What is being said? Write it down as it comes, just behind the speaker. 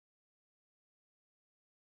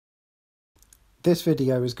This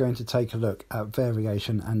video is going to take a look at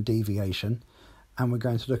variation and deviation, and we're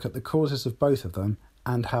going to look at the causes of both of them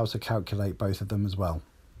and how to calculate both of them as well.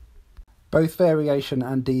 Both variation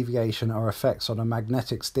and deviation are effects on a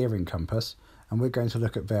magnetic steering compass, and we're going to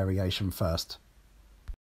look at variation first.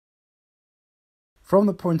 From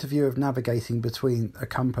the point of view of navigating between a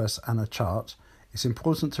compass and a chart, it's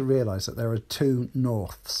important to realise that there are two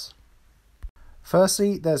norths.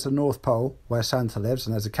 Firstly, there's the North Pole, where Santa lives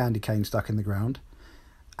and there's a candy cane stuck in the ground.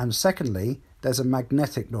 And secondly, there's a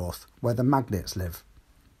magnetic north, where the magnets live.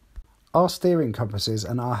 Our steering compasses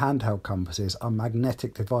and our handheld compasses are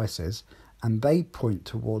magnetic devices, and they point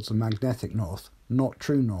towards the magnetic north, not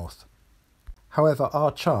true north. However,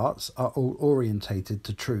 our charts are all orientated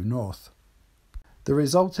to true north. The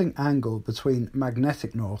resulting angle between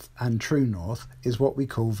magnetic north and true north is what we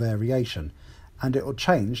call variation, and it will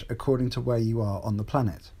change according to where you are on the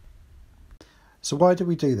planet. So why do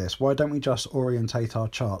we do this? Why don't we just orientate our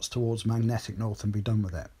charts towards magnetic north and be done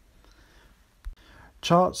with it?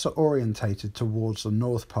 Charts are orientated towards the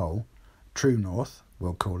North Pole, true north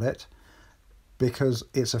we'll call it, because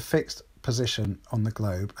it's a fixed position on the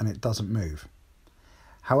globe and it doesn't move.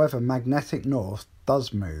 However, magnetic north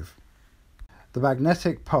does move. The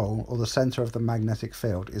magnetic pole, or the centre of the magnetic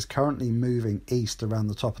field, is currently moving east around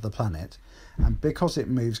the top of the planet, and because it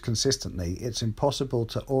moves consistently, it's impossible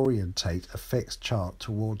to orientate a fixed chart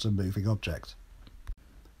towards a moving object.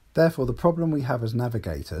 Therefore, the problem we have as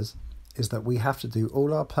navigators is that we have to do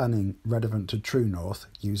all our planning relevant to true north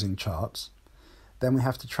using charts. Then we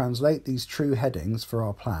have to translate these true headings for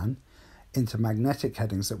our plan into magnetic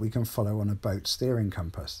headings that we can follow on a boat steering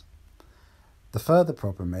compass. The further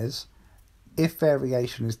problem is, if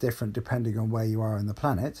variation is different depending on where you are on the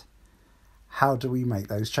planet, how do we make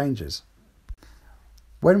those changes?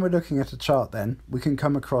 When we're looking at a chart then, we can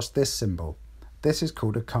come across this symbol. This is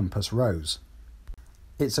called a compass rose.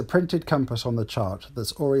 It's a printed compass on the chart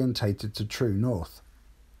that's orientated to true north.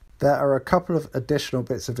 There are a couple of additional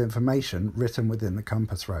bits of information written within the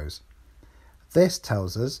compass rose. This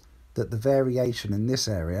tells us that the variation in this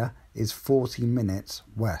area is 40 minutes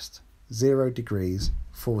west. 0 degrees,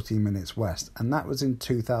 40 minutes west, and that was in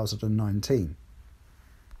 2019.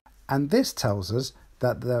 And this tells us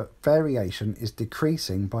that the variation is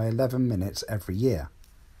decreasing by 11 minutes every year.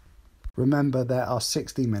 Remember, there are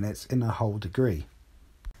 60 minutes in a whole degree.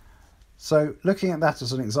 So looking at that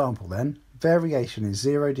as an example then, variation is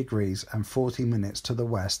 0 degrees and 40 minutes to the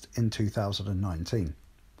west in 2019.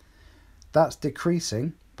 That's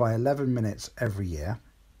decreasing by 11 minutes every year.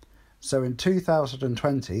 So in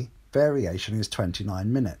 2020, variation is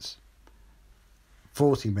 29 minutes.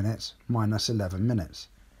 40 minutes minus 11 minutes.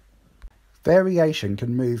 Variation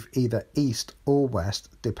can move either east or west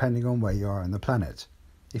depending on where you are on the planet.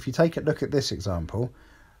 If you take a look at this example,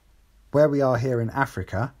 where we are here in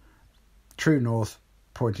Africa, true north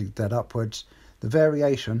pointing dead upwards, the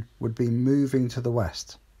variation would be moving to the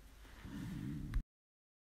west.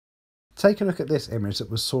 Take a look at this image that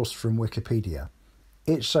was sourced from Wikipedia.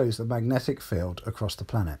 It shows the magnetic field across the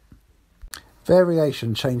planet.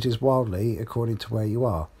 Variation changes wildly according to where you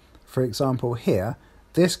are. For example, here,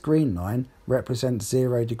 this green line represents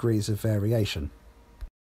 0 degrees of variation.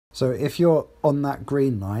 So if you're on that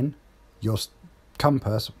green line, your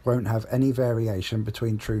compass won't have any variation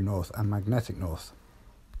between true north and magnetic north.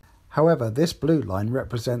 However, this blue line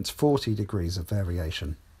represents 40 degrees of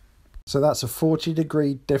variation. So that's a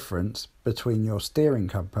 40-degree difference between your steering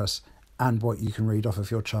compass and what you can read off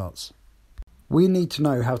of your charts. We need to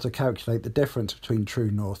know how to calculate the difference between true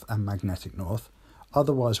north and magnetic north,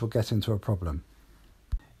 otherwise we'll get into a problem.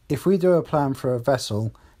 If we do a plan for a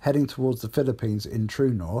vessel heading towards the Philippines in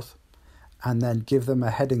true north, and then give them a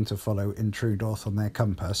heading to follow in true north on their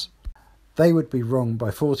compass, they would be wrong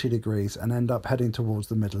by 40 degrees and end up heading towards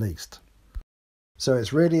the Middle East. So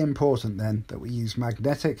it's really important then that we use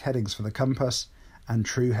magnetic headings for the compass and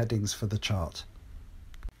true headings for the chart.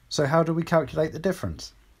 So how do we calculate the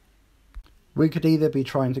difference? We could either be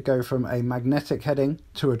trying to go from a magnetic heading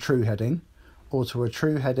to a true heading, or to a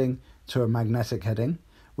true heading to a magnetic heading.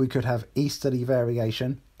 We could have easterly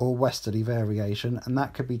variation or westerly variation, and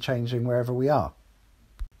that could be changing wherever we are.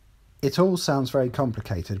 It all sounds very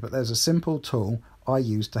complicated, but there's a simple tool I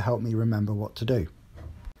use to help me remember what to do.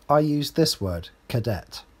 I use this word,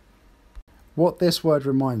 cadet. What this word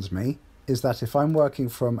reminds me is that if I'm working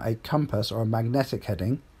from a compass or a magnetic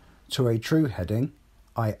heading to a true heading,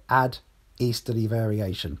 I add easterly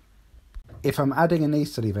variation. If I'm adding an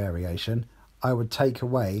easterly variation, I would take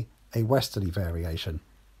away a westerly variation.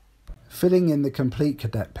 Filling in the complete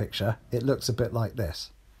cadet picture, it looks a bit like this.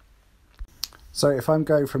 So if I'm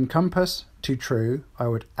going from compass to true, I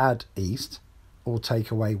would add east. or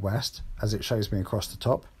take away west, as it shows me across the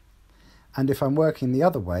top. And if I'm working the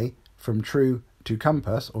other way, from true to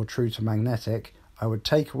compass or true to magnetic, I would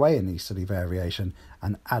take away an easterly variation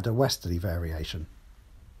and add a westerly variation.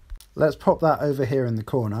 Let's pop that over here in the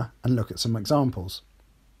corner and look at some examples.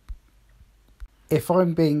 If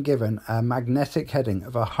I'm being given a magnetic heading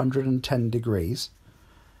of 110 degrees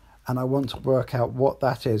and I want to work out what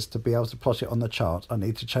that is to be able to plot it on the chart, I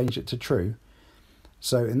need to change it to true.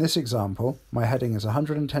 So in this example, my heading is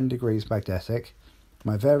 110 degrees magnetic,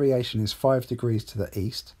 my variation is 5 degrees to the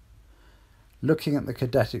east. Looking at the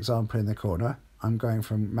Cadet example in the corner, I'm going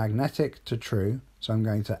from magnetic to true, so I'm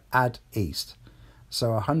going to add east.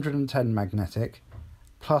 So 110 magnetic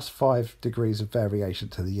plus 5 degrees of variation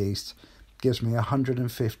to the east gives me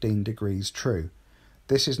 115 degrees true.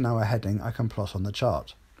 This is now a heading I can plot on the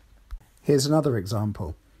chart. Here's another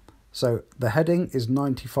example. So the heading is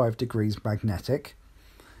 95 degrees magnetic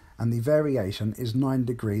and the variation is 9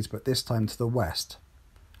 degrees, but this time to the west.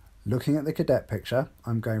 Looking at the Cadet picture,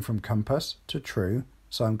 I'm going from compass to true,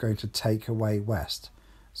 so I'm going to take away west.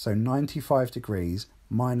 So 95 degrees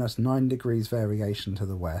minus 9 degrees variation to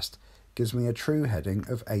the west gives me a true heading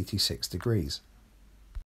of 86 degrees.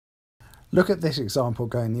 Look at this example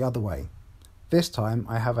going the other way. This time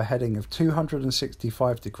I have a heading of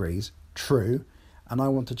 265 degrees, true, and I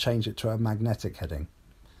want to change it to a magnetic heading.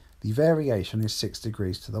 The variation is 6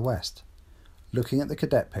 degrees to the west. Looking at the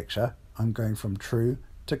Cadet picture, I'm going from true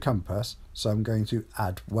to compass, so I'm going to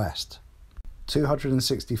add west.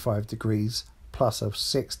 265 degrees plus a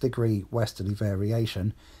 6 degree westerly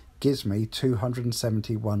variation gives me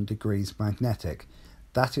 271 degrees magnetic.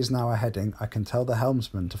 That is now a heading I can tell the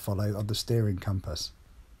helmsman to follow on the steering compass.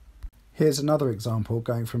 Here's another example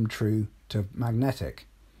going from true to magnetic.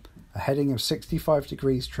 A heading of 65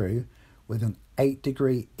 degrees true with an 8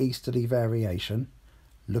 degree easterly variation.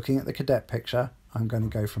 Looking at the Cadet picture, I'm going to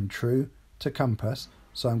go from true to compass,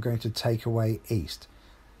 so I'm going to take away east.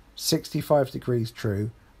 65 degrees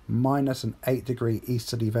true minus an 8 degree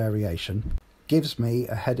easterly variation gives me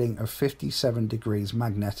a heading of 57 degrees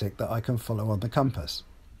magnetic that I can follow on the compass.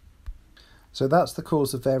 So that's the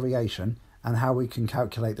cause of variation and how we can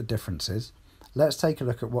calculate the differences. Let's take a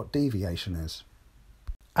look at what deviation is.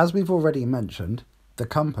 As we've already mentioned, the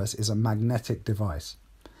compass is a magnetic device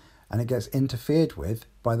and it gets interfered with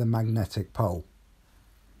by the magnetic pole.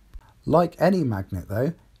 Like any magnet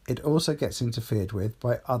though, it also gets interfered with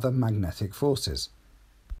by other magnetic forces.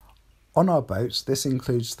 On our boats, this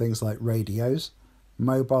includes things like radios,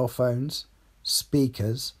 mobile phones,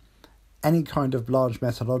 speakers, any kind of large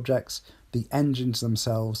metal objects, the engines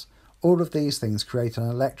themselves. All of these things create an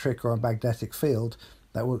electric or a magnetic field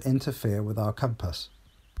that will interfere with our compass.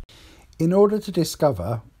 In order to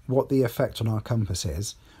discover what the effect on our compass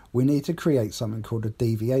is, we need to create something called a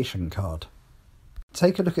deviation card.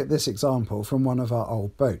 Take a look at this example from one of our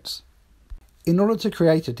old boats. In order to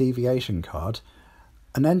create a deviation card,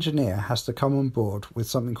 an engineer has to come on board with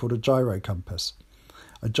something called a gyro compass.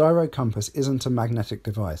 A gyro compass isn't a magnetic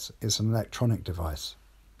device, it's an electronic device.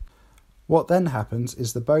 What then happens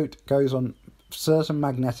is the boat goes on certain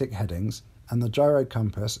magnetic headings and the gyro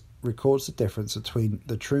compass records the difference between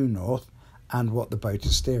the true north and what the boat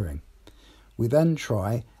is steering. We then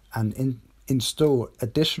try and install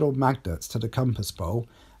additional magnets to the compass bowl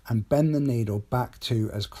and bend the needle back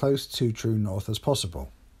to as close to true north as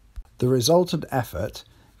possible. The resultant effort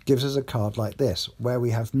gives us a card like this, where we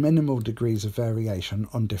have minimal degrees of variation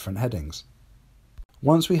on different headings.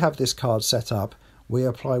 Once we have this card set up, we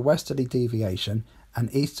apply westerly deviation and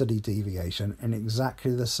easterly deviation in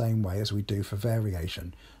exactly the same way as we do for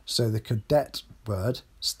variation, so the Cadet word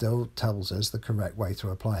still tells us the correct way to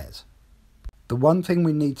apply it. The one thing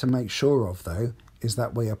we need to make sure of though is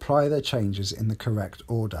that we apply the changes in the correct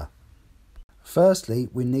order. Firstly,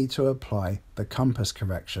 we need to apply the compass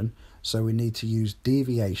correction, so we need to use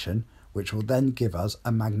deviation, which will then give us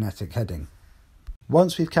a magnetic heading.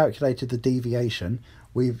 Once we've calculated the deviation,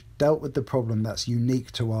 we've dealt with the problem that's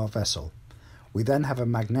unique to our vessel. We then have a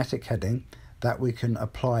magnetic heading that we can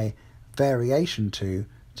apply variation to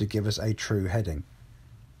give us a true heading.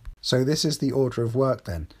 So this is the order of work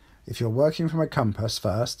then. If you're working from a compass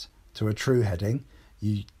first to a true heading,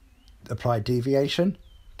 you apply deviation,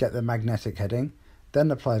 get the magnetic heading, then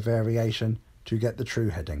apply variation to get the true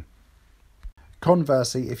heading.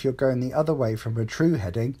 Conversely, if you're going the other way from a true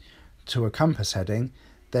heading to a compass heading,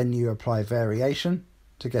 then you apply variation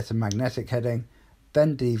to get a magnetic heading,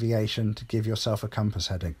 then deviation to give yourself a compass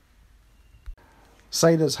heading.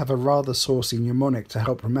 Sailors have a rather saucy mnemonic to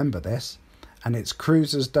help remember this, and it's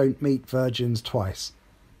cruisers don't meet virgins twice.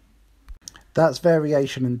 That's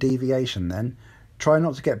variation and deviation then. Try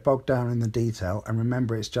not to get bogged down in the detail, and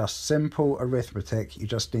remember it's just simple arithmetic. You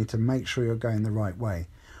just need to make sure you're going the right way.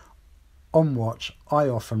 On watch, I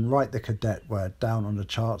often write the cadet word down on the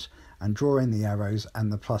chart and draw in the arrows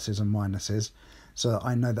and the pluses and minuses so that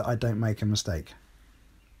I know that I don't make a mistake.